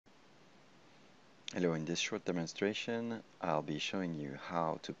Hello, in this short demonstration, I'll be showing you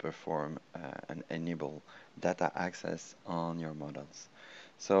how to perform and enable data access on your models.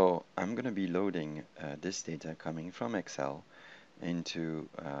 So I'm going to be loading this data coming from Excel into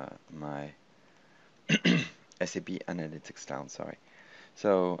my SAP Analytics Cloud, sorry.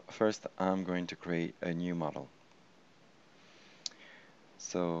 So first I'm going to create a new model.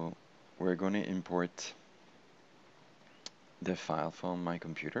 So we're going to import the file from my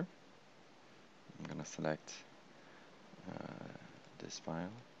computer. I'm going to select this file.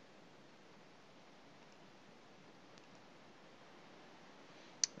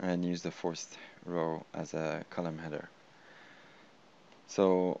 And use the first row as a column header.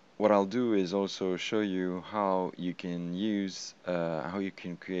 So what I'll do is also show you how you can how you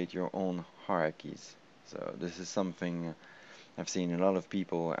can create your own hierarchies. So this is something I've seen a lot of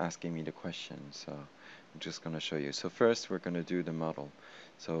people asking me the question, so I'm just going to show you. So first we're going to do the model.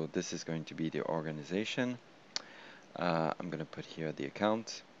 So this is going to be the organization. I'm going to put here the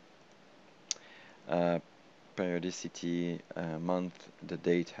account. Periodicity, month, the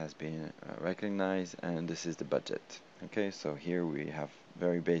date has been recognized, and this is the budget. Okay, so here we have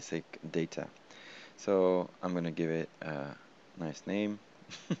very basic data. So I'm going to give it a nice name.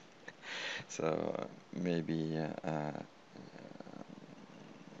 So maybe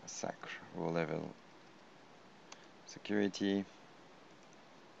SAC row level security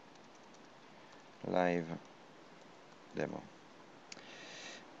live demo.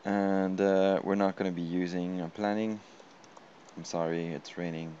 And we're not going to be using planning. I'm sorry, it's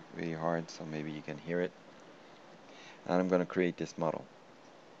raining really hard, so maybe you can hear it. And I'm going to create this model.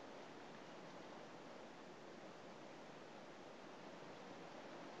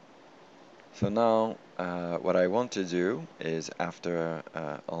 So now what I want to do is, after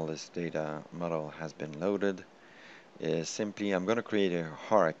all this data model has been loaded, is simply I'm going to create a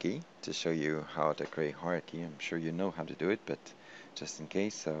hierarchy to show you how to create hierarchy. I'm sure you know how to do it, but just in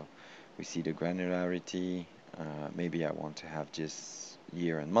case. So we see the granularity. Maybe I want to have just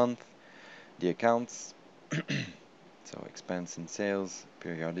year and month, the accounts, so expense and sales,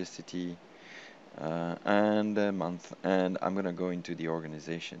 periodicity, and month. And I'm going to go into the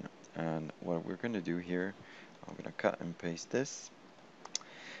organization. And what we're going to do here, I'm going to cut and paste this.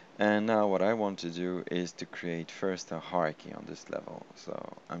 And now what I want to do is to create first a hierarchy on this level.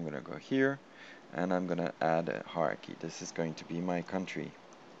 So I'm going to go here and I'm going to add a hierarchy. This is going to be my countries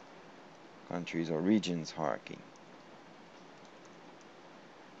or regions hierarchy.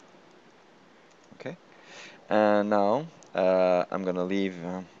 Okay. And now I'm going to leave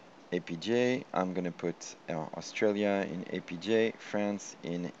APJ. I'm going to put Australia in APJ, France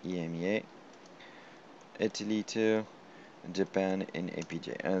in EMEA, Italy too, Japan in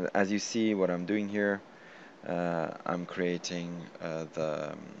APJ. And as you see what I'm doing here, I'm creating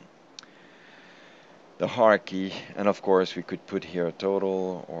the hierarchy, and of course we could put here a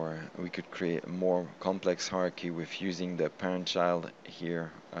total, or we could create a more complex hierarchy with using the parent-child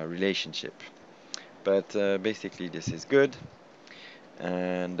here relationship. But basically this is good,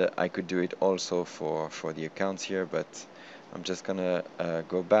 and I could do it also for the accounts here, but I'm just gonna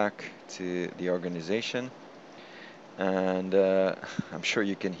go back to the organization, and I'm sure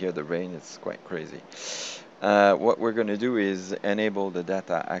you can hear the rain, it's quite crazy. What we're going to do is enable the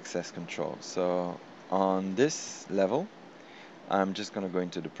data access control. So on this level, I'm just going to go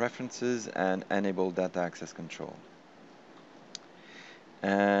into the preferences and enable data access control.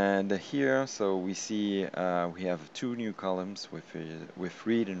 And here, so we see we have two new columns with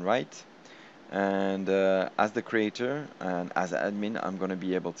read and write. And as the creator and as admin, I'm going to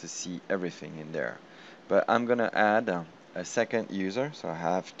be able to see everything in there. But I'm going to add a second user. So I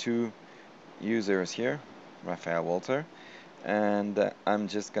have two users here, Raphael Walter, and I'm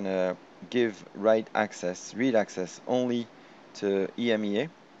just gonna give read access only to EMEA,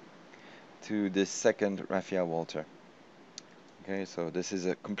 to this second Raphael Walter. Okay, so this is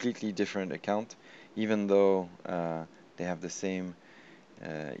a completely different account, even though they have the same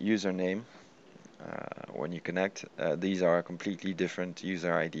username. When you connect, these are completely different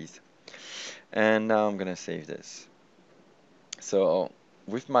user IDs. And now I'm gonna save this. So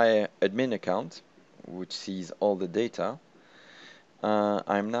with my admin account, which sees all the data,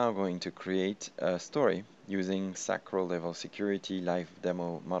 I'm now going to create a story using SAC row level security live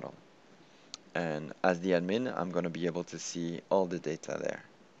demo model. And as the admin, I'm going to be able to see all the data there.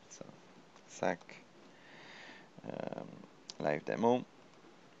 So SAC um, live demo.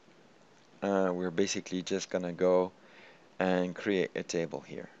 We're basically just going to go and create a table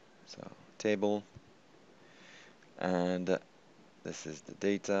here. So table, and this is the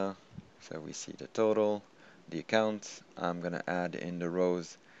data. So we see the total, the accounts. I'm going to add in the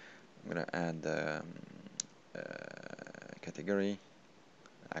rows I'm going to add the category,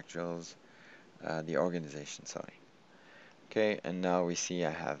 actuals, the organization, sorry. Okay, and now we see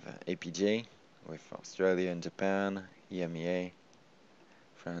I have APJ with Australia and Japan, EMEA,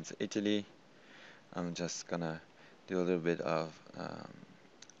 France, Italy. I'm just gonna do a little bit of,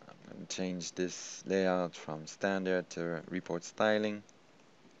 I'm gonna change this layout from standard to report styling.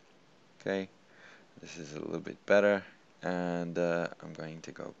 Okay, this is a little bit better. And I'm going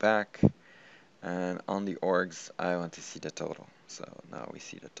to go back. And on the orgs, I want to see the total. So now we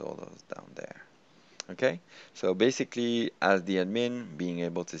see the totals down there. Okay, so basically, as the admin, being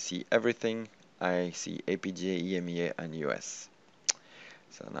able to see everything, I see APJ, EMEA, and US.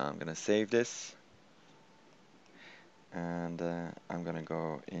 So now I'm going to save this. And I'm going to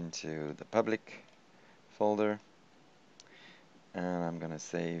go into the public folder. And I'm going to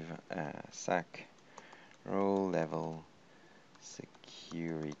save SAC role level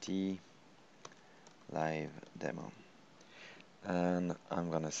security live demo. And I'm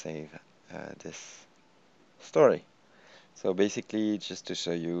going to save this story. So basically, just to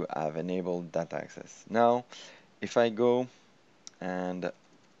show you, I've enabled data access. Now, if I go and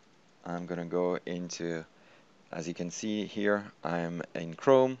I'm going to go into, as you can see here, I'm in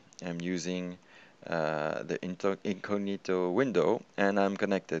Chrome. I'm using the incognito window, and I'm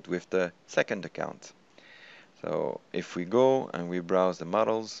connected with the second account. So if we go and we browse the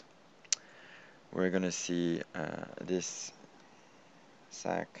models, we're going to see this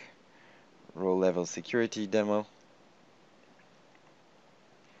SAC role level security demo.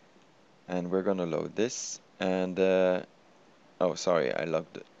 And we're going to load this. And, oh, sorry, I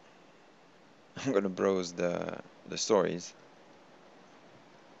logged it. I'm going to browse the stories.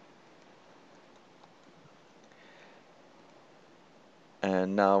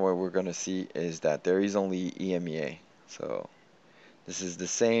 And now what we're going to see is that there is only EMEA. So this is the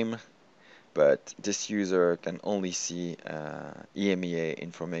same, but this user can only see EMEA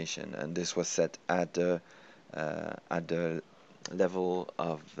information, and this was set at the level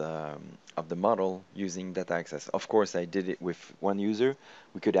of the model using data access. Of course, I did it with one user.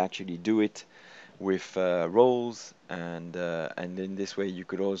 We could actually do it with roles, and in this way you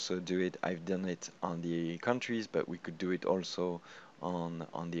could also do it. I've done it on the countries, but we could do it also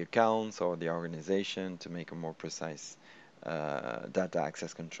on the accounts or the organization to make a more precise data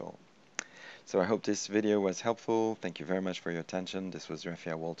access control. So I hope this video was helpful. Thank you very much for your attention. This was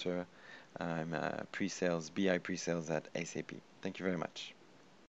Raphael Walter. I'm pre-sales, BI pre-sales at SAP. Thank you very much.